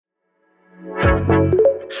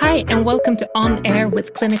Hi, and welcome to On Air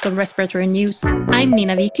with Clinical Respiratory News. I'm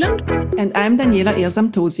Nina Wiklund. And I'm Daniela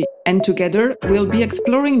Erzam-Tosi. And together we'll be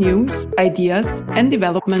exploring news, ideas, and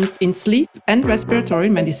developments in sleep and respiratory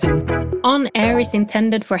medicine. On Air is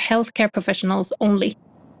intended for healthcare professionals only.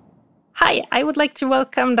 Hi, I would like to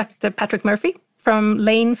welcome Dr. Patrick Murphy from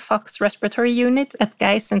Lane Fox Respiratory Unit at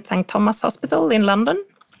Guy's St Thomas Hospital in London.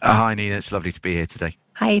 Hi, Nina. It's lovely to be here today.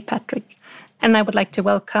 Hi, Patrick. And I would like to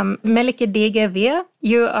welcome Melike Dege-Vea.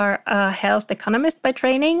 You are a health economist by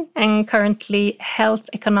training and currently Health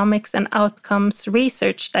Economics and Outcomes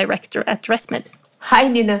Research Director at ResMed. Hi,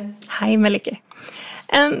 Nina. Hi, Melike.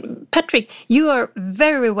 And Patrick, you are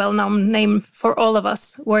very well-known name for all of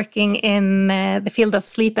us working in the field of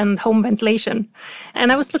sleep and home ventilation.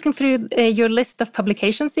 And I was looking through your list of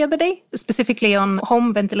publications the other day, specifically on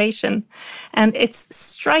home ventilation. And it's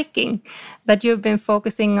striking that you've been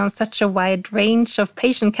focusing on such a wide range of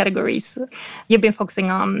patient categories. You've been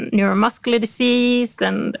focusing on neuromuscular disease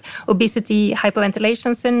and obesity,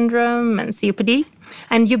 hypoventilation syndrome, and COPD.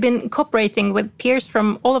 And you've been cooperating with peers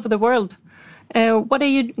from all over the world. What are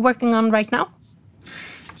you working on right now?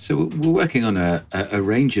 So we're working on a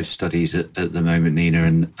range of studies at the moment,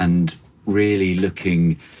 Nina, and really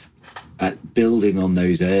looking at building on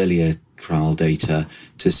those earlier trial data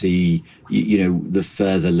to see, the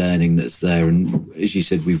further learning that's there. And as you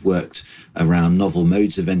said, we've worked around novel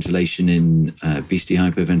modes of ventilation in obesity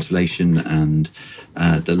hyperventilation, and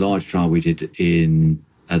the large trial we did in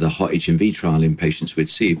the HOT-HMV trial in patients with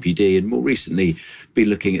COPD, and more recently be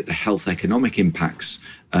looking at the health economic impacts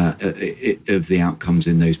of the outcomes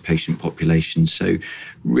in those patient populations. So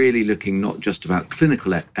really looking not just about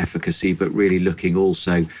clinical efficacy, but really looking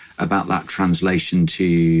also about that translation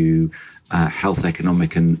to health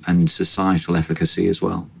economic and societal efficacy as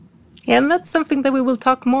well. Yeah, and that's something that we will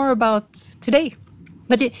talk more about today.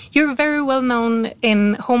 But you're very well known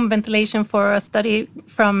in home ventilation for a study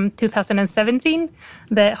from 2017,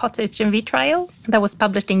 the HOT-HMV trial that was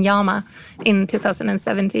published in JAMA in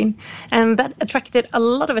 2017. And that attracted a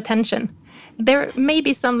lot of attention. There may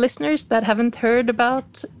be some listeners that haven't heard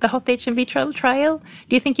about the HOT-HMV trial.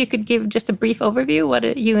 Do you think you could give just a brief overview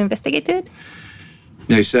what you investigated?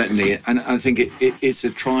 No, certainly. And I think it's a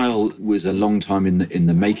trial was a long time in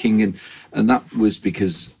the making. And that was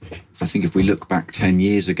because I think if we look back 10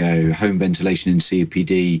 years ago, home ventilation in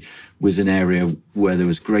COPD was an area where there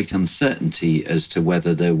was great uncertainty as to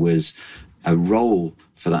whether there was a role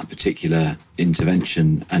for that particular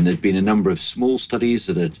intervention. And there'd been a number of small studies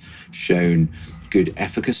that had shown good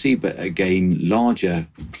efficacy, but again, larger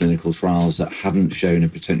clinical trials that hadn't shown a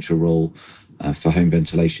potential role for home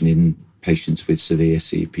ventilation in patients with severe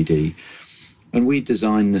COPD. And we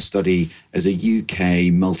designed the study as a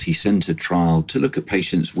UK multi-centre trial to look at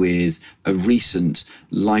patients with a recent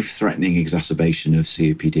life-threatening exacerbation of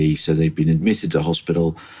COPD. So they'd been admitted to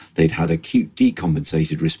hospital, they'd had acute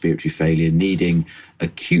decompensated respiratory failure needing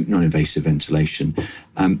acute non-invasive ventilation.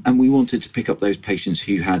 And we wanted to pick up those patients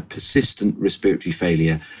who had persistent respiratory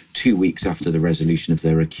failure 2 weeks after the resolution of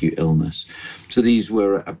their acute illness. So these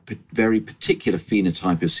were a very particular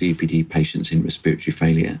phenotype of COPD patients in respiratory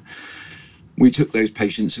failure. We took those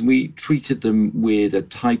patients and we treated them with a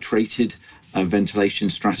titrated ventilation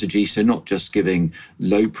strategy. So not just giving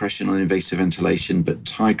low pressure non-invasive ventilation, but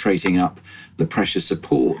titrating up the pressure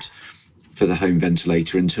support for the home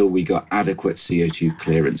ventilator until we got adequate CO2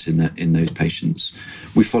 clearance in those patients.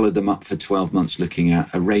 We followed them up for 12 months looking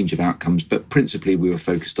at a range of outcomes, but principally we were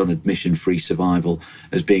focused on admission-free survival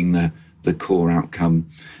as being the core outcome.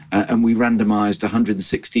 And we randomized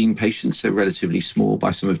 116 patients, so relatively small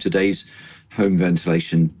by some of today's home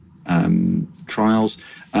ventilation trials,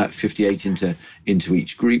 58 into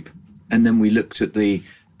each group. And then we looked at the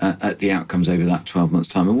outcomes over that 12 months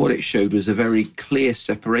time. And what it showed was a very clear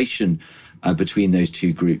separation between those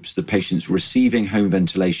two groups. The patients receiving home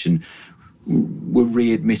ventilation were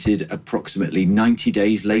readmitted approximately 90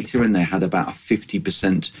 days later, and they had about a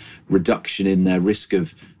 50% reduction in their risk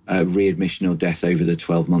of readmission or death over the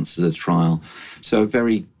 12 months of the trial. So a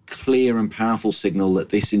very clear and powerful signal that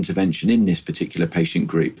this intervention in this particular patient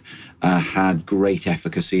group had great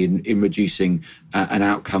efficacy in reducing an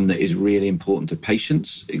outcome that is really important to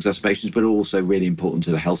patients, exacerbations, but also really important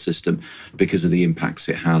to the health system because of the impacts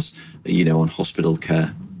it has, on hospital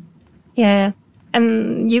care. Yeah.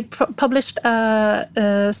 And you published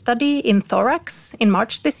a study in Thorax in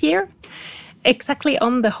March this year, exactly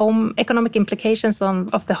on the home economic implications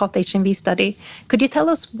of the HOT-HMV study. Could you tell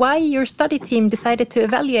us why your study team decided to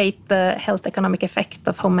evaluate the health economic effect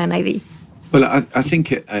of home NIV? Well, I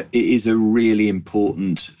think it is a really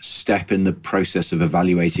important step in the process of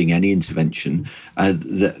evaluating any intervention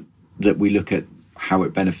that we look at how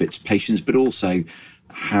it benefits patients, but also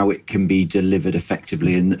how it can be delivered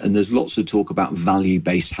effectively. And there's lots of talk about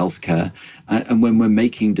value-based healthcare. And when we're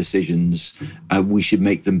making decisions, we should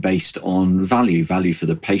make them based on value for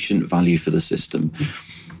the patient, value for the system.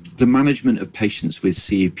 The management of patients with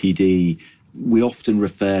COPD, we often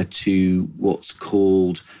refer to what's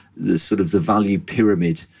called the sort of the value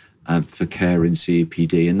pyramid for care in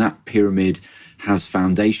COPD. And that pyramid has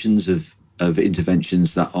foundations of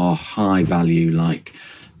interventions that are high value,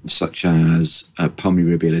 such as pulmonary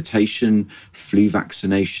rehabilitation, flu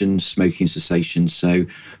vaccination, smoking cessation. So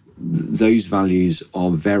those values are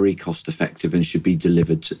very cost effective and should be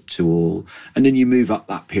delivered to all. And then you move up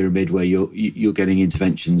that pyramid where you're getting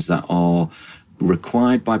interventions that are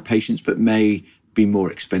required by patients but may be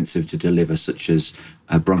more expensive to deliver, such as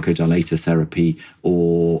bronchodilator therapy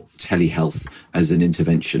or telehealth as an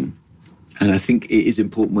intervention. And I think it is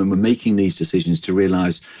important when we're making these decisions to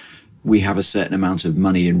realise we have a certain amount of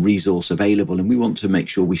money and resource available, and we want to make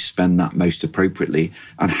sure we spend that most appropriately.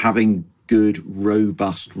 And having good,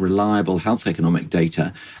 robust, reliable health economic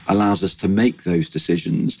data allows us to make those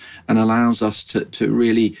decisions and allows us to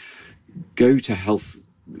really go to health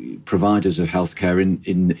providers of healthcare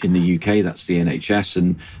in the UK, that's the NHS,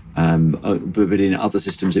 and but in other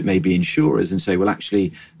systems it may be insurers, and say, well,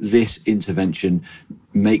 actually this intervention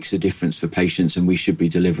makes a difference for patients and we should be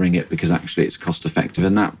delivering it because actually it's cost effective,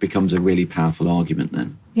 and that becomes a really powerful argument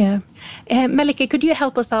then. Yeah. Melike, could you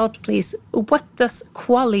help us out, please? What does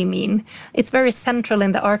QALY mean? It's very central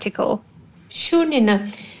in the article. Sure, Nina.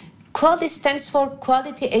 QALY stands for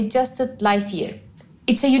Quality Adjusted Life Year.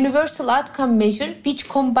 It's a universal outcome measure which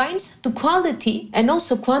combines the quality and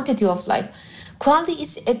also quantity of life. QALY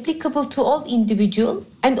is applicable to all individuals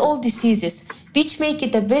and all diseases, which make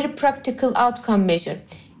it a very practical outcome measure.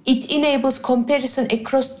 It enables comparison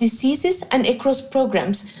across diseases and across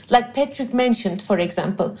programs, like Patrick mentioned, for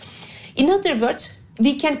example. In other words,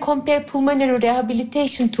 we can compare pulmonary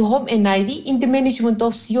rehabilitation to home NIV in the management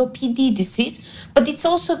of COPD disease, but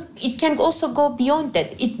it can also go beyond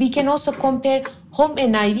that. We can also compare home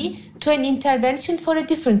NIV to an intervention for a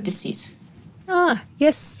different disease.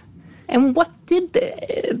 Yes. And what did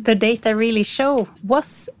the data really show?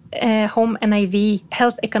 Was home NIV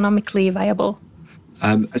health economically viable?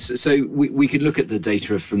 So we can look at the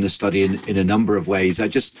data from the study in a number of ways.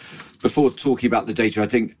 Before talking about the data, I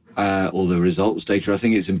think, or the results data, I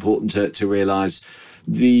think it's important to realise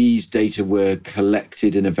these data were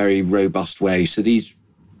collected in a very robust way. So these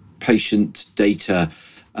patient data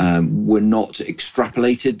were not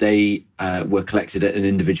extrapolated. They were collected at an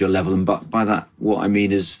individual level. And by that, what I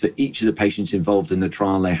mean is for each of the patients involved in the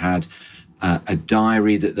trial, they had a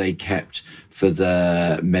diary that they kept for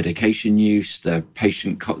their medication use, their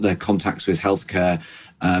contacts with healthcare,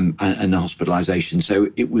 and the hospitalisation. So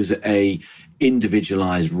it was a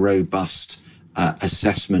individualised, robust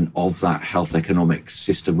assessment of that health economic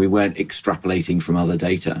system. We weren't extrapolating from other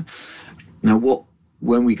data. Now,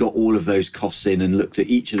 when we got all of those costs in and looked at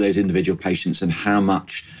each of those individual patients and how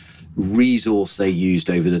much resource they used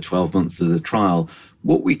over the 12 months of the trial,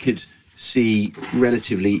 what we could see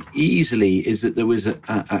relatively easily is that there was,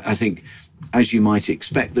 I think, as you might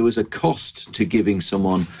expect, there was a cost to giving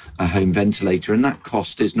someone a home ventilator, and that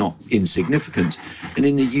cost is not insignificant. And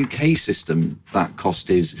in the UK system, that cost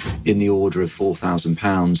is in the order of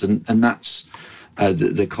 £4,000, and that's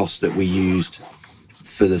the cost that we used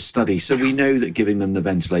for the study. So we know that giving them the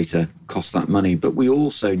ventilator cost that money, but we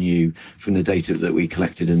also knew from the data that we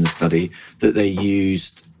collected in the study that they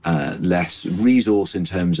used less resource in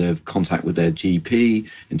terms of contact with their GP,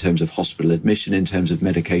 in terms of hospital admission, in terms of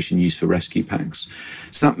medication use for rescue packs.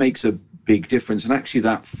 So that makes a big difference. And actually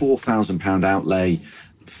that £4,000 outlay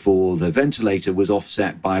for the ventilator was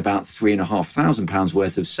offset by about £3,500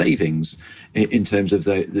 worth of savings in terms of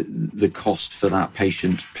the cost for that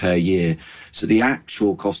patient per year. So the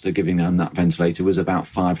actual cost of giving them that ventilator was about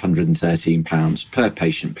 £513 per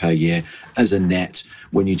patient per year as a net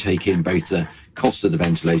when you take in both the cost of the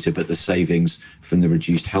ventilator but the savings from the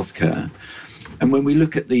reduced healthcare. And when we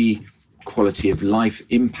look at the quality of life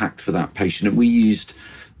impact for that patient, and we used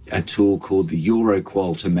a tool called the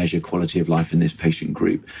EuroQual to measure quality of life in this patient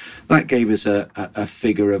group. That gave us a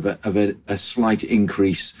figure of a slight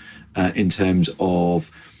increase in terms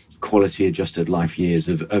of quality adjusted life years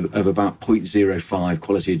of about 0.05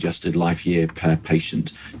 quality adjusted life year per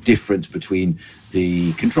patient, difference between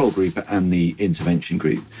the control group and the intervention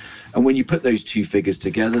group. And when you put those two figures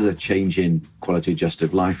together, the change in quality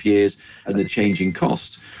adjusted life years and the change in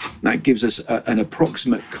cost, that gives us an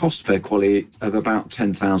approximate cost per quality of about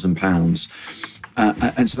 £10,000.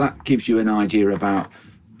 And so that gives you an idea about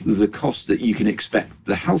the cost that you can expect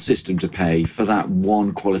the health system to pay for that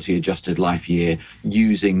one quality adjusted life year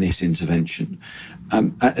using this intervention.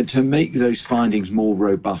 To make those findings more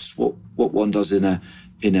robust, what one does in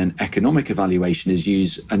an economic evaluation is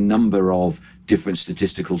use a number of different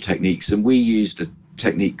statistical techniques. And we used a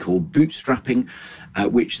technique called bootstrapping,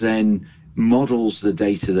 which then models the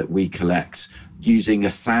data that we collect using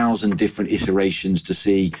 1,000 different iterations to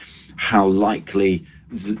see how likely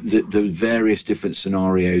the various different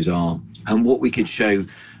scenarios are. And what we could show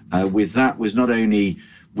with that was not only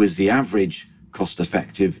was the average cost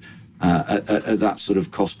effective at that sort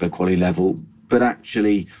of cost per quality level, but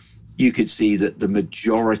actually you could see that the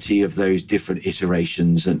majority of those different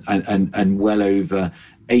iterations and well over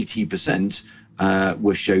 80%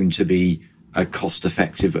 were shown to be cost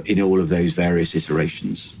effective in all of those various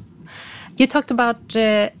iterations. You talked about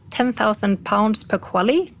 £10,000 per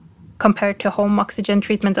QALY compared to home oxygen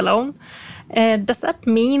treatment alone. Does that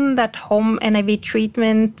mean that home NIV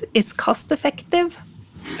treatment is cost effective?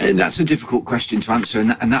 And that's a difficult question to answer,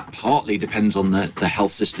 and that partly depends on the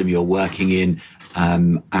health system you're working in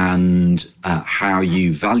and how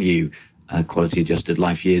you value quality adjusted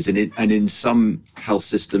life years. And in some health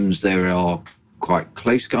systems there are quite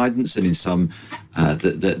close guidance, and in some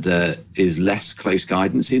there is less close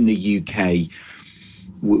guidance. In the UK,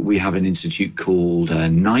 we have an institute called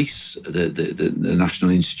NICE, the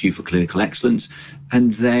National Institute for Clinical Excellence,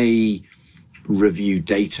 and they review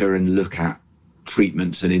data and look at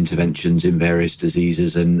treatments and interventions in various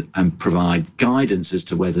diseases and provide guidance as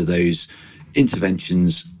to whether those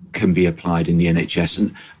interventions can be applied in the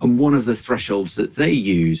NHS. And one of the thresholds that they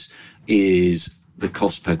use is the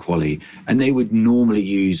cost per QALY, and they would normally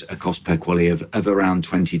use a cost per QALY of around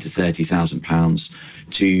 £20,000 to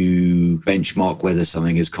 £30,000 to benchmark whether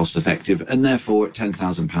something is cost effective, and therefore at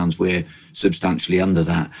 £10,000 we're substantially under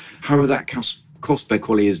that. However, that cost per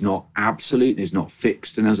QALY is not absolute, is not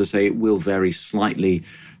fixed, and as I say, it will vary slightly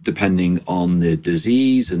depending on the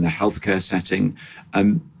disease and the healthcare setting.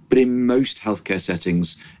 But in most healthcare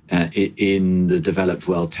settings in the developed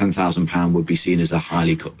world, £10,000 would be seen as a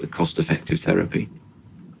highly cost-effective therapy.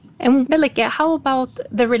 And Melike, how about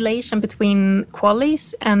the relation between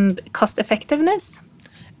QALYs and cost-effectiveness?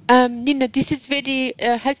 Nina, this is very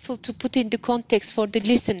helpful to put in the context for the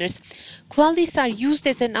listeners. QALYs are used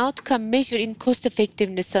as an outcome measure in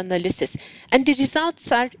cost-effectiveness analysis, and the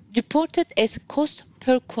results are reported as cost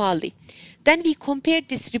per QALY. Then we compare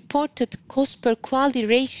this reported cost per QALY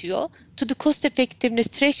ratio to the cost effectiveness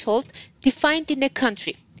threshold defined in a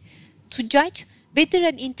country to judge whether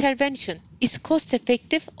an intervention is cost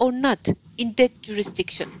effective or not in that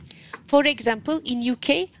jurisdiction. For example, in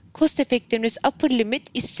UK, cost effectiveness upper limit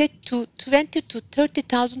is set to £20,000 to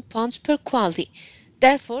 £30,000 per QALY.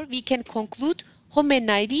 Therefore, we can conclude home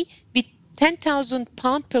NIV with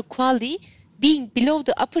 £10,000 per QALY being below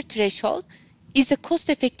the upper threshold is a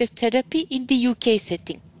cost-effective therapy in the UK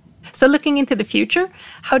setting. So looking into the future,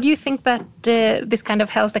 how do you think that this kind of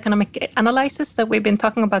health economic analysis that we've been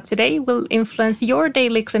talking about today will influence your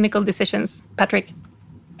daily clinical decisions, Patrick?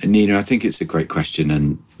 Nina, I think it's a great question,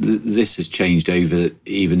 and this has changed over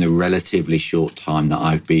even the relatively short time that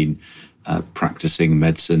I've been practicing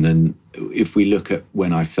medicine. And if we look at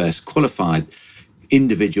when I first qualified,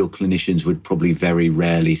 individual clinicians would probably very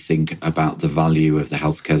rarely think about the value of the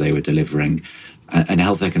healthcare they were delivering, and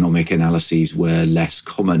health economic analyses were less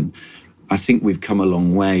common. I think we've come a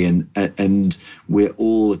long way, and we're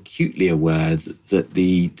all acutely aware that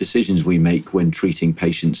the decisions we make when treating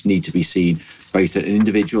patients need to be seen both at an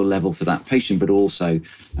individual level for that patient, but also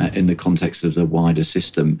in the context of the wider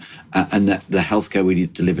system, and that the healthcare we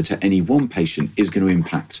deliver to any one patient is going to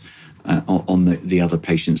impact on the other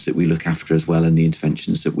patients that we look after as well, and the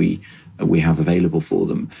interventions that we have available for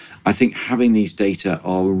them. I think having these data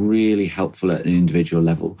are really helpful at an individual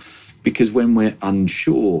level, because when we're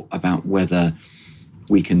unsure about whether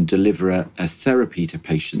we can deliver a therapy to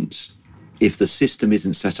patients, if the system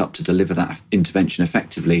isn't set up to deliver that intervention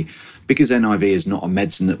effectively, because NIV is not a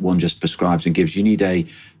medicine that one just prescribes and gives, you need a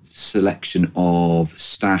selection of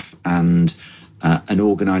staff and an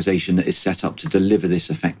organisation that is set up to deliver this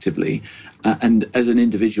effectively. And as an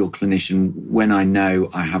individual clinician, when I know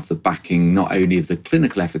I have the backing not only of the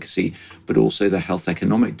clinical efficacy, but also the health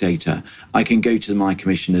economic data, I can go to my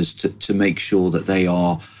commissioners to make sure that they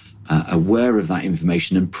are aware of that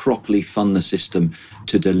information and properly fund the system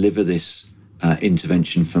to deliver this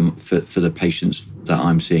intervention for the patients that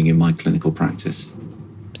I'm seeing in my clinical practice.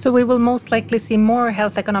 So we will most likely see more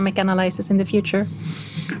health economic analysis in the future?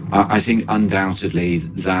 I think undoubtedly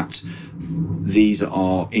that these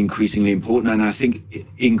are increasingly important, and I think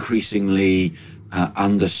increasingly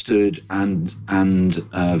understood and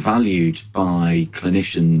valued by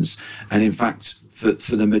clinicians. And in fact,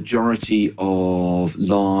 for the majority of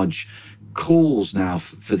large calls now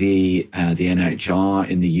for the NHR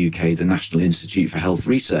in the UK, the National Institute for Health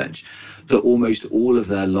Research, that almost all of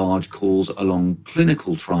their large calls along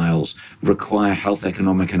clinical trials require health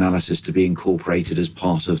economic analysis to be incorporated as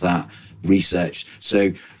part of that research.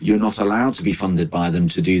 So you're not allowed to be funded by them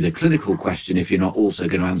to do the clinical question if you're not also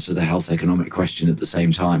going to answer the health economic question at the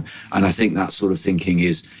same time. And I think that sort of thinking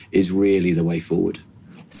is really the way forward.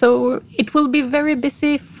 So it will be very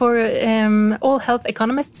busy for all health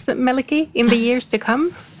economists, Melike, in the years to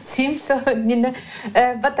come. Seems so, Nina.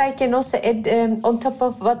 But I can also add, on top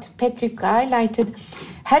of what Patrick highlighted,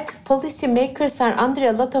 health policymakers are under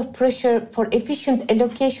a lot of pressure for efficient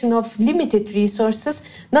allocation of limited resources,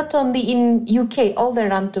 not only in UK, all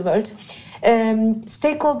around the world.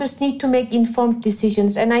 Stakeholders need to make informed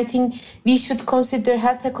decisions, and I think we should consider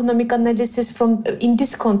health economic analysis in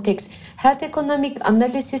this context. Health economic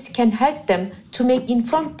analysis can help them to make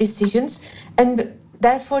informed decisions, and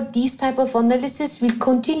therefore these type of analysis will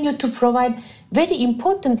continue to provide very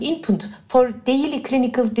important input for daily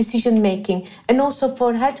clinical decision making and also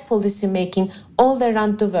for health policy making all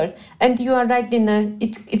around the world. And you are right, Nina,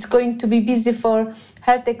 it's going to be busy for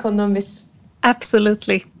health economists.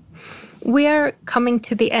 Absolutely. We are coming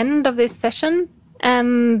to the end of this session,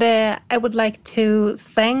 and I would like to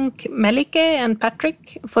thank Melike and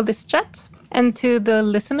Patrick for this chat. And to the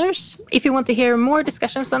listeners, if you want to hear more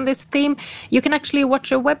discussions on this theme, you can actually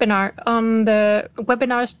watch a webinar on the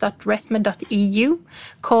webinars.resmed.eu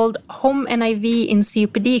called Home NIV in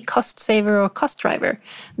COPD Cost Saver or Cost Driver.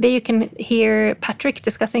 There you can hear Patrick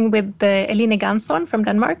discussing with Eline Gansorn from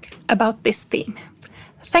Denmark about this theme.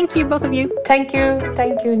 Thank you, both of you. Thank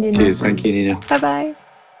you, Nina. Cheers, thank you, Nina. Bye-bye.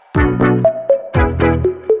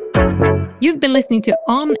 You've been listening to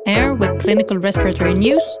On Air with Clinical Respiratory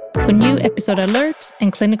News. For new episode alerts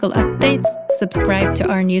and clinical updates, subscribe to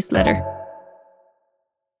our newsletter.